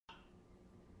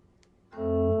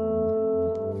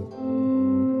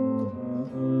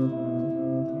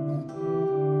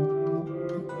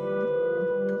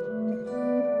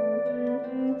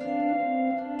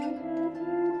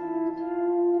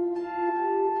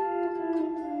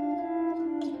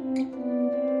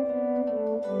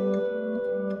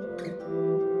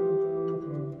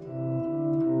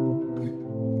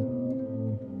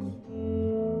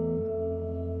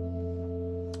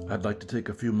I'd like to take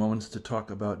a few moments to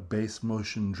talk about bass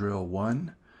motion drill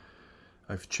 1.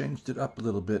 I've changed it up a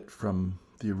little bit from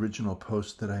the original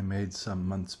post that I made some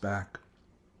months back.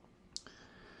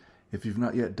 If you've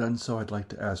not yet done so, I'd like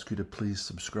to ask you to please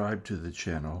subscribe to the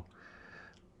channel.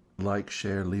 Like,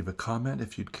 share, leave a comment.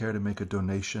 If you'd care to make a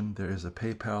donation, there is a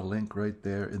PayPal link right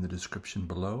there in the description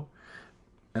below.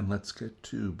 And let's get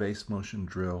to bass motion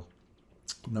drill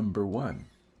number 1.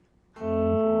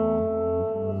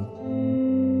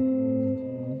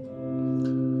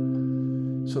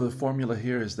 So the formula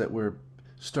here is that we're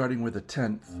starting with a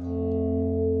 10th,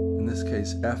 in this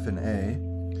case F and A,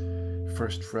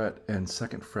 first fret and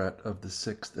second fret of the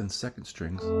 6th and 2nd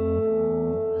strings.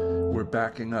 We're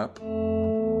backing up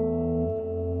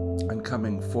and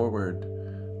coming forward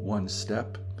one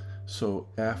step, so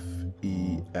F,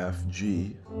 E, F,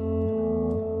 G,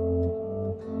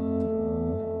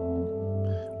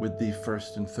 with the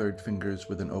 1st and 3rd fingers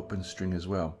with an open string as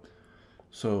well.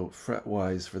 So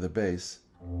fret-wise for the bass,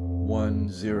 1,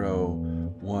 0,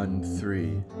 1,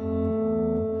 3.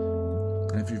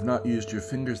 And if you've not used your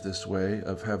fingers this way,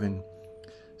 of having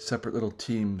separate little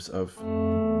teams of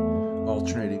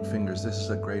alternating fingers, this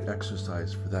is a great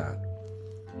exercise for that.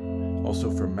 Also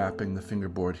for mapping the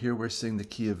fingerboard. Here we're seeing the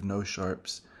key of no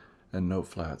sharps and no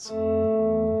flats.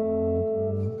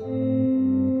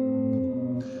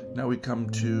 Now we come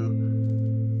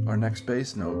to our next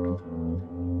bass note.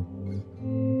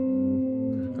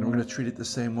 And we're going to treat it the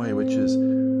same way, which is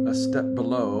a step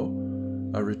below,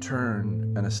 a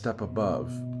return, and a step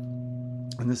above.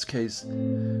 In this case,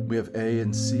 we have A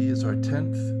and C as our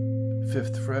 10th,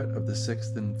 5th fret of the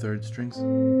 6th and 3rd strings.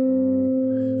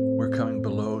 We're coming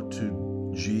below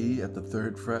to G at the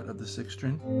 3rd fret of the 6th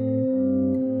string,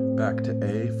 back to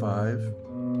A, 5,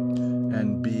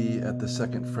 and B at the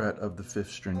 2nd fret of the 5th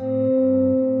string.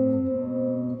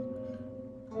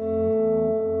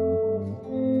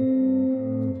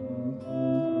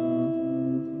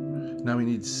 Now we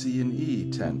need C and E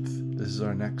 10th. This is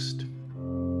our next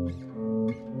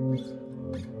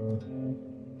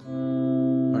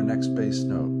bass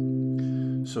note.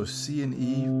 So C and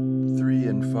E 3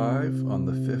 and 5 on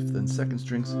the 5th and 2nd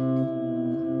strings.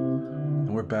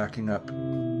 And we're backing up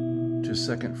to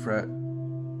 2nd fret,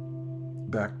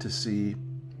 back to C,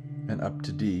 and up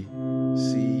to D.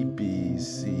 C, B,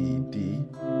 C, D.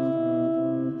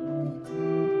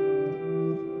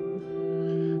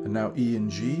 And now E and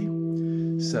G,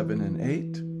 7 and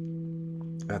 8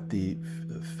 at the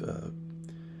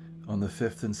on the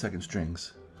 5th and 2nd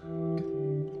strings.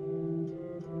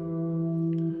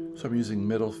 So I'm using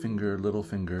middle finger, little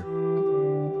finger,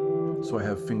 so I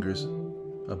have fingers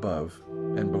above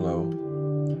and below.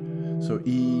 So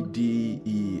E, D,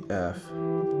 E, F.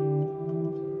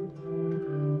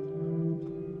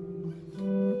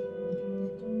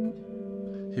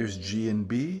 Here's G and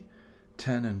B,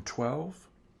 10 and 12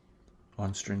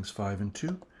 on strings 5 and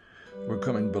 2. We're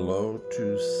coming below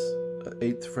to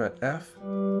 8th fret F,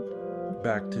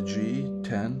 back to G,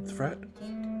 10th fret,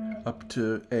 up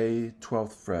to A,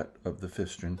 12th fret of the 5th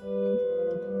string.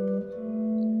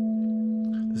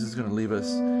 This is going to leave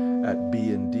us at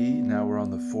B and D. Now we're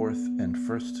on the 4th and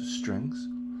 1st strings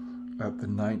at the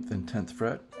 9th and 10th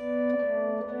fret. And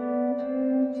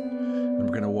we're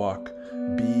going to walk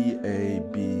B, A,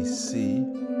 B, C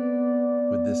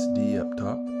with this D up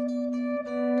top.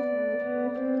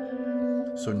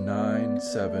 So 9,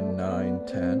 7, 9,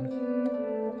 10.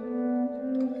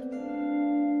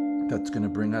 That's going to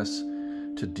bring us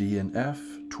to D and F,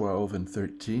 12 and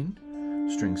 13,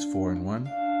 strings 4 and 1.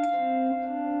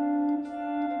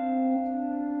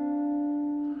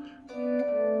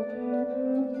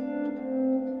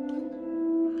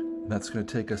 That's going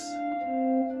to take us,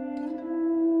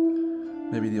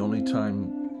 maybe the only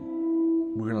time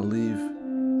we're going to leave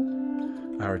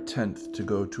our 10th to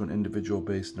go to an individual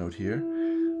bass note here.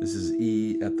 This is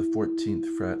E at the 14th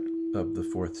fret of the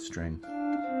 4th string.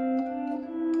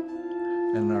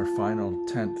 And our final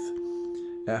 10th,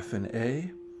 F and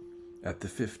A at the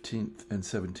 15th and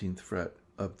 17th fret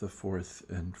of the 4th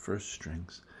and 1st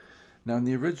strings. Now in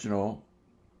the original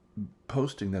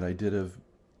posting that I did of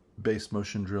bass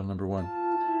motion drill number 1,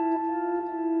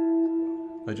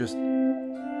 I just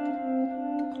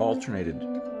alternated.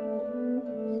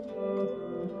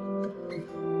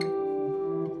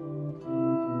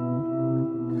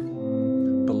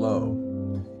 Below.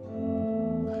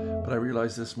 But I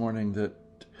realized this morning that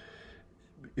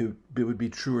it would be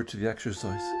truer to the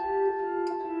exercise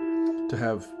to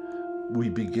have, we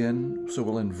begin, so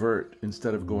we'll invert,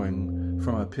 instead of going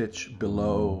from a pitch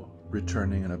below,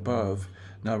 returning and above,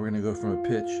 now we're going to go from a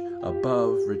pitch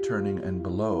above, returning and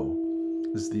below.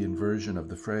 This is the inversion of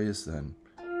the phrase then.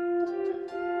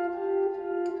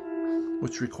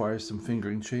 which requires some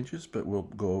fingering changes, but we'll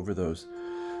go over those.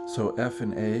 So F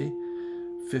and A,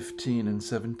 15 and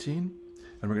 17,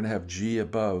 and we're going to have G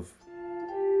above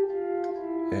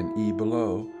and E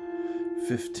below,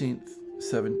 15th,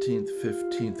 17th,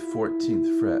 15th,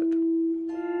 14th fret.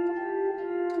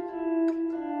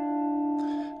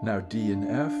 Now D and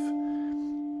F,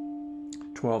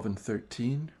 12 and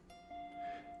 13,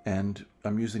 and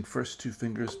I'm using first two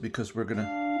fingers because we're going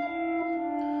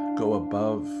to go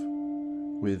above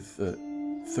with the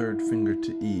third finger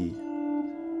to E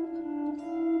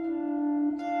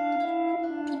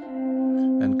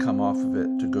and come off of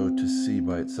it to go to C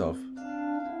by itself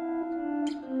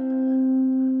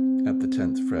at the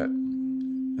 10th fret.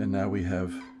 And now we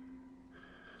have,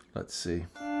 let's see,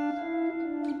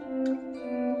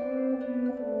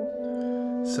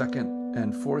 second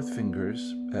and fourth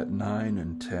fingers at 9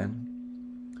 and 10,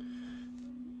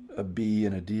 a B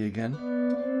and a D again,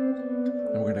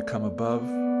 and we're going to come above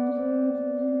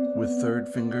with third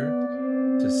finger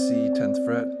to C, 10th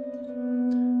fret,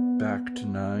 back to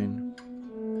 9,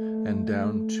 and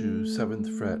down to 7th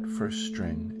fret, first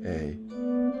string, A.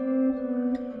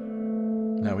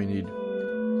 Now we need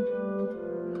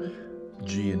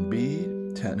G and B,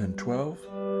 10 and 12.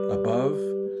 Above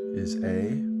is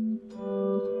A.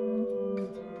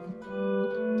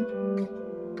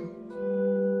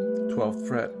 Twelfth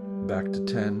fret, back to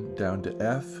 10, down to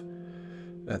F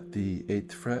at the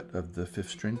 8th fret of the 5th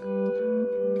string.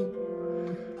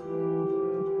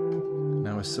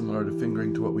 Now it's similar to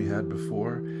fingering to what we had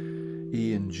before.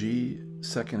 E and G,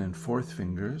 second and fourth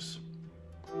fingers,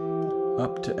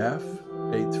 up to F,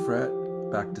 8th fret,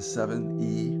 back to 7,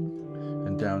 E,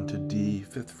 and down to D,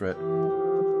 5th fret.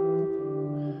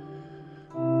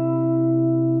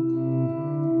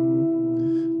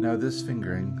 Now this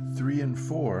fingering, 3 and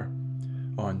 4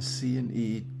 on C and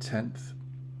E, 10th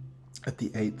at the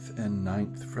 8th and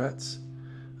 9th frets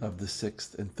of the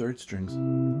 6th and 3rd strings.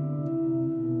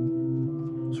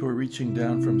 So we're reaching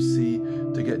down from C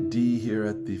to get D here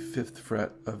at the 5th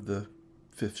fret of the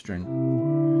 5th string,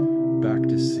 back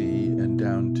to C and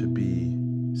down to B,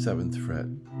 7th fret.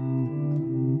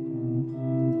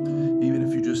 Even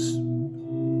if you just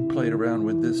played around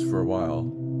with this for a while,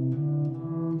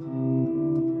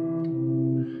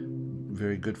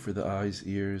 very good for the eyes,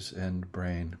 ears, and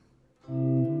brain.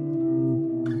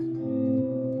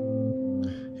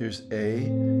 Here's A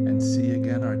and C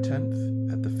again, our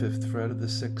 10th at the 5th fret of the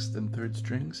 6th and 3rd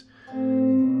strings.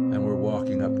 And we're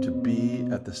walking up to B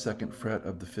at the 2nd fret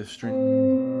of the 5th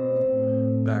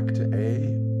string. Back to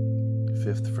A,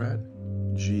 5th fret,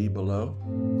 G below.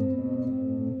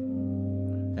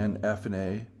 And F and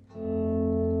A,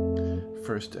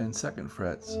 1st and 2nd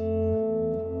frets.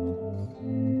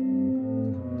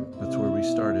 That's where we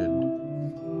started.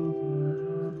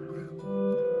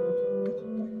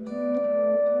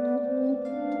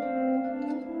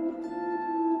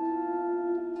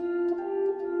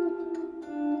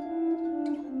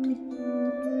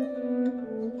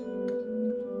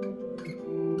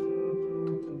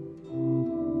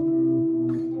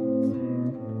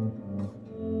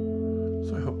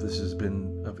 So I hope this has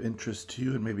been of interest to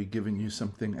you and maybe given you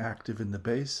something active in the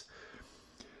bass.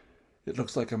 It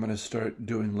looks like I'm going to start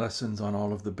doing lessons on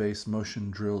all of the bass motion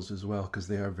drills as well, because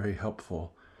they are very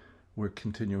helpful. We're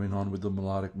continuing on with the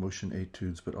melodic motion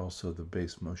etudes, but also the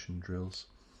bass motion drills.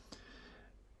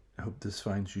 I hope this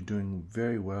finds you doing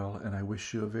very well, and I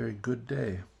wish you a very good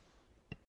day.